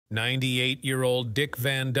98-year-old Dick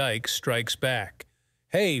Van Dyke strikes back.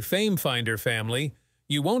 Hey, Fame Finder family,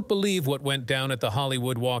 you won't believe what went down at the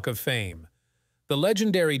Hollywood Walk of Fame. The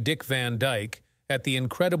legendary Dick Van Dyke, at the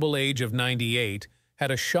incredible age of 98,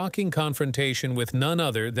 had a shocking confrontation with none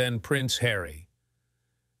other than Prince Harry.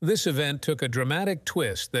 This event took a dramatic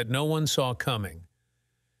twist that no one saw coming.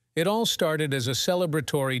 It all started as a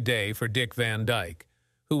celebratory day for Dick Van Dyke,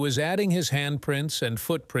 who was adding his handprints and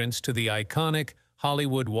footprints to the iconic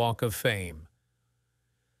Hollywood Walk of Fame.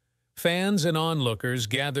 Fans and onlookers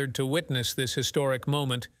gathered to witness this historic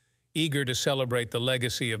moment, eager to celebrate the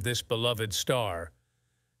legacy of this beloved star.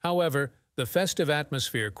 However, the festive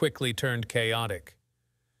atmosphere quickly turned chaotic.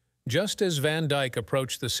 Just as Van Dyke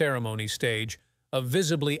approached the ceremony stage, a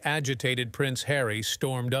visibly agitated Prince Harry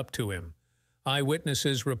stormed up to him.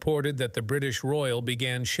 Eyewitnesses reported that the British royal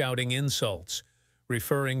began shouting insults,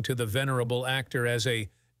 referring to the venerable actor as a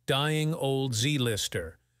dying old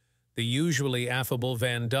Z-lister. The usually affable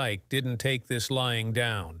Van Dyke didn't take this lying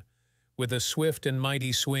down. With a swift and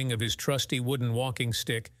mighty swing of his trusty wooden walking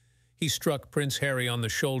stick, he struck Prince Harry on the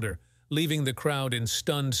shoulder, leaving the crowd in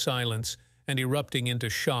stunned silence and erupting into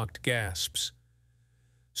shocked gasps.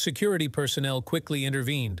 Security personnel quickly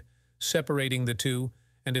intervened, separating the two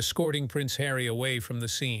and escorting Prince Harry away from the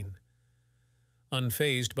scene.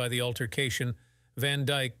 Unfazed by the altercation, Van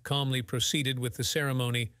Dyke calmly proceeded with the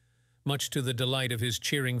ceremony, much to the delight of his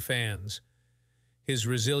cheering fans. His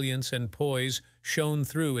resilience and poise shone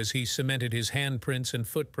through as he cemented his handprints and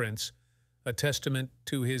footprints, a testament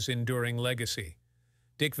to his enduring legacy.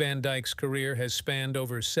 Dick Van Dyke's career has spanned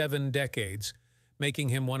over 7 decades, making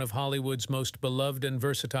him one of Hollywood's most beloved and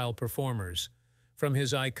versatile performers. From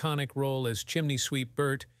his iconic role as Chimney Sweep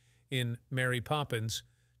Bert in Mary Poppins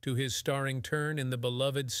to his starring turn in the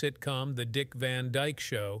beloved sitcom The Dick Van Dyke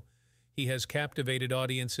Show, he has captivated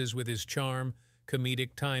audiences with his charm,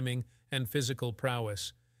 comedic timing, and physical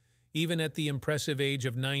prowess. Even at the impressive age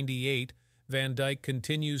of 98, Van Dyke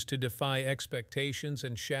continues to defy expectations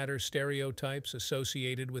and shatter stereotypes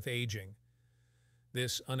associated with aging.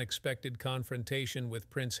 This unexpected confrontation with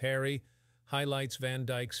Prince Harry highlights Van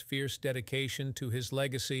Dyke's fierce dedication to his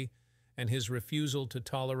legacy and his refusal to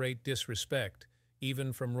tolerate disrespect,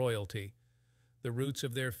 even from royalty. The roots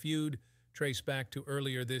of their feud trace back to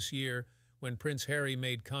earlier this year when Prince Harry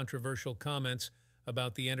made controversial comments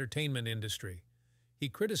about the entertainment industry. He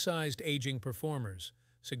criticized aging performers,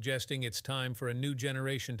 suggesting it's time for a new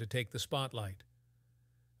generation to take the spotlight.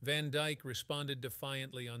 Van Dyke responded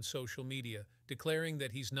defiantly on social media, declaring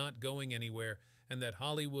that he's not going anywhere and that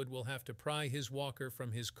Hollywood will have to pry his walker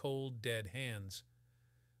from his cold, dead hands.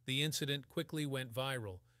 The incident quickly went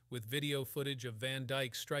viral, with video footage of Van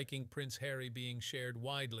Dyke striking Prince Harry being shared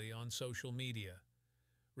widely on social media.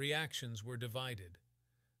 Reactions were divided.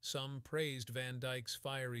 Some praised Van Dyke's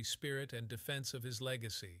fiery spirit and defense of his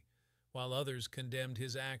legacy, while others condemned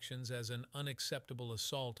his actions as an unacceptable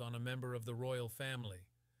assault on a member of the royal family.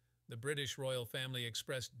 The British royal family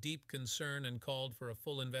expressed deep concern and called for a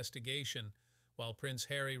full investigation, while Prince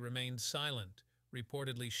Harry remained silent,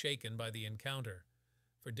 reportedly shaken by the encounter.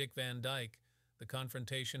 For Dick Van Dyke, the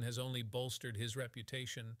confrontation has only bolstered his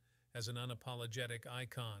reputation as an unapologetic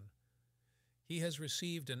icon. He has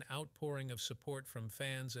received an outpouring of support from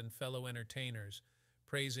fans and fellow entertainers,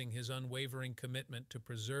 praising his unwavering commitment to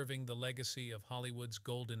preserving the legacy of Hollywood's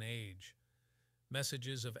golden age.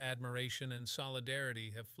 Messages of admiration and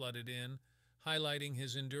solidarity have flooded in, highlighting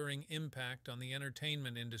his enduring impact on the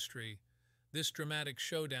entertainment industry. This dramatic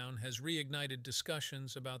showdown has reignited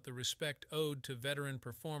discussions about the respect owed to veteran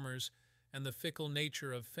performers and the fickle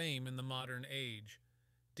nature of fame in the modern age.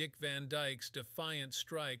 Dick Van Dyke's defiant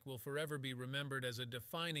strike will forever be remembered as a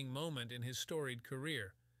defining moment in his storied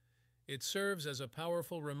career. It serves as a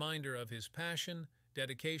powerful reminder of his passion,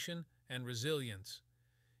 dedication, and resilience.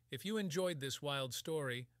 If you enjoyed this wild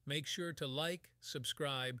story, make sure to like,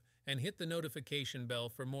 subscribe, and hit the notification bell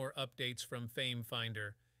for more updates from Fame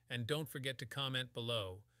Finder. And don't forget to comment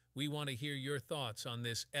below. We want to hear your thoughts on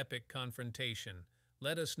this epic confrontation.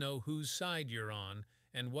 Let us know whose side you're on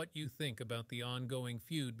and what you think about the ongoing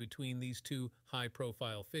feud between these two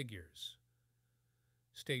high-profile figures.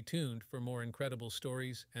 Stay tuned for more incredible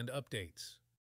stories and updates.